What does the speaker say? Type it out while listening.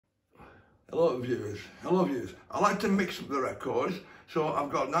Hello viewers. I like to mix up the records, so I've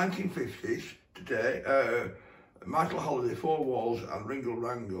got 1950s today, Michael Holiday, Four Walls and Ringle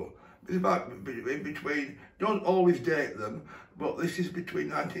Rangle. It's about in between, don't always date them, but this is between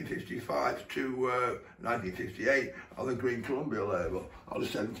 1955 to 1958 on the Green Columbia label, on the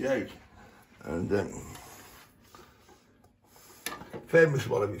 78. And famous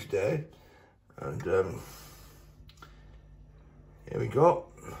one of its day. And here we go.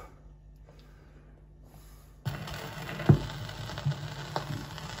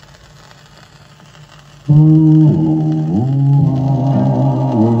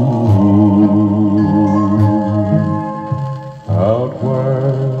 Out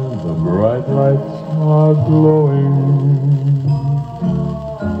where the bright lights are glowing,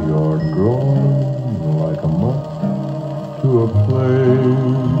 you're growing like a moth to a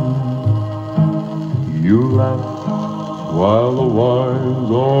flame. You laugh while the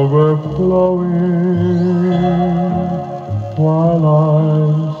wine's overflowing, while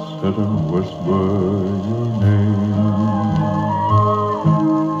I sit and whisper your name.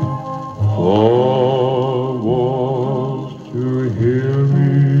 Four walls to hear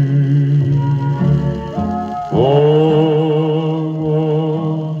me, four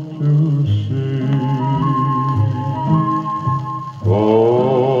walls to see,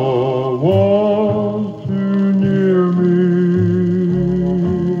 four walls too near me,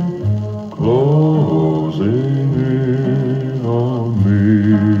 closing in on me.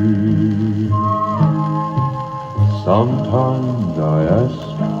 Sometimes I ask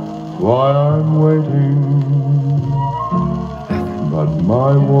why I'm waiting, but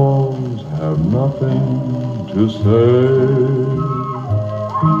my walls have nothing to say.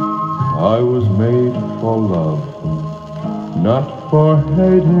 I was made for love, not for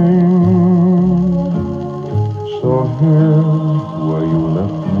hating. So here, where you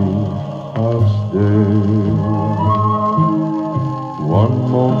left me, I'll stay. One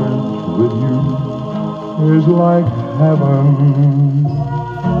moment with you is like heaven,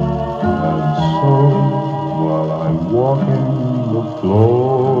 and so while I'm walking the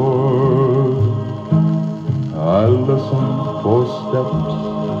floor, I listen for steps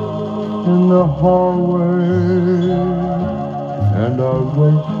in the hallway, and I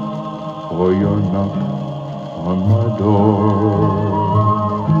wait for your knock on my door.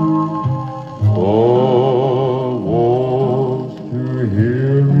 Four walls to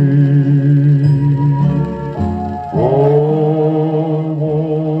hear me, four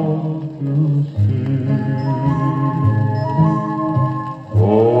walls to see,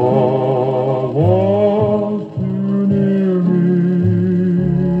 four walls too near me,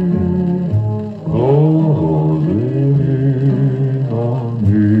 closing in on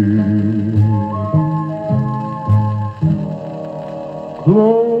me,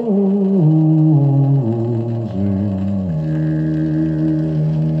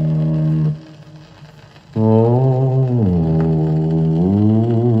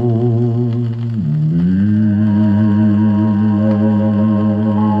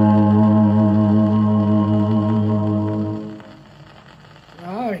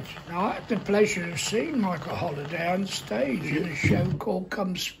 The pleasure of seeing Michael Holiday on stage in a show called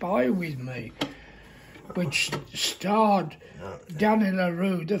Come Spy With Me, which starred Danny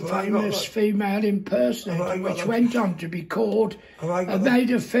LaRue, the famous female impersonator, which went on to be called,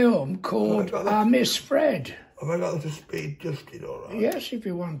 made a film called Miss Fred. Have I got that to speed adjusted all right? Yes, if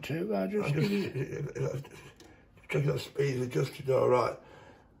you want to. I'll just give you... Check that speed adjusted all right.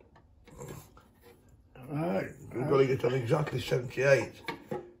 Right. We've got to get on exactly 78.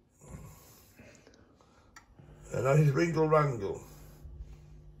 And that is Ringle Rangle.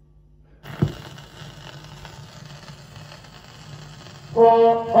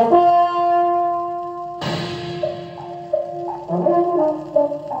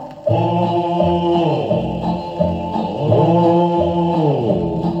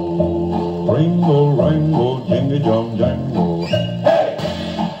 Ringle, rangle, jingle, jangle. Hey!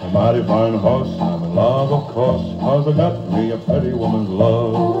 A mighty fine horse, I'm in love, of course, 'cause I got me a pretty woman's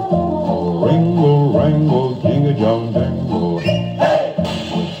love. Oh, ringle, rangle, jingle, jangle. Hey!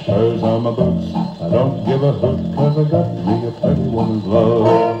 With spurs on my boots, I don't give a hoot, 'cause I got me a pretty woman's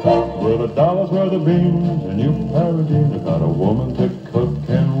love. With $1 worth of beans, a new paradine, I got a woman to cook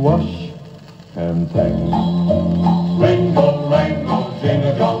and wash and tang. Ringle, rangle,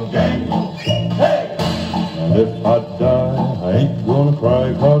 jingle, jangle. Hey! And if I die, I ain't gonna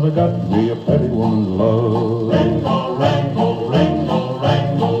cry, 'cause I got me a pretty woman's love. Ringle, rangle, ringle,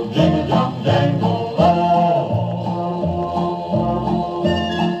 rangle, jingle, jangle. Oh!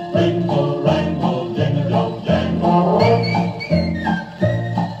 Ringle, rangle, jingle, jangle.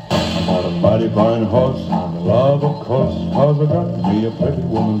 Mighty fine horse, I'm in love, of course, 'cause I got me a pretty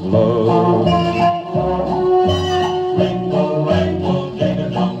woman's love. Ringle, rangle,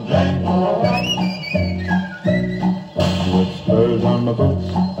 jingle, jangle. With spurs on my boots,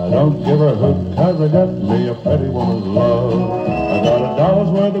 I don't give a hoot, 'cause I got me a pretty woman's love. I got $1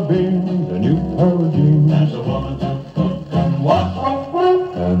 worth of beans, a new pair of jeans, and a woman to cook and wash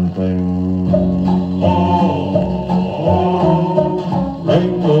and things.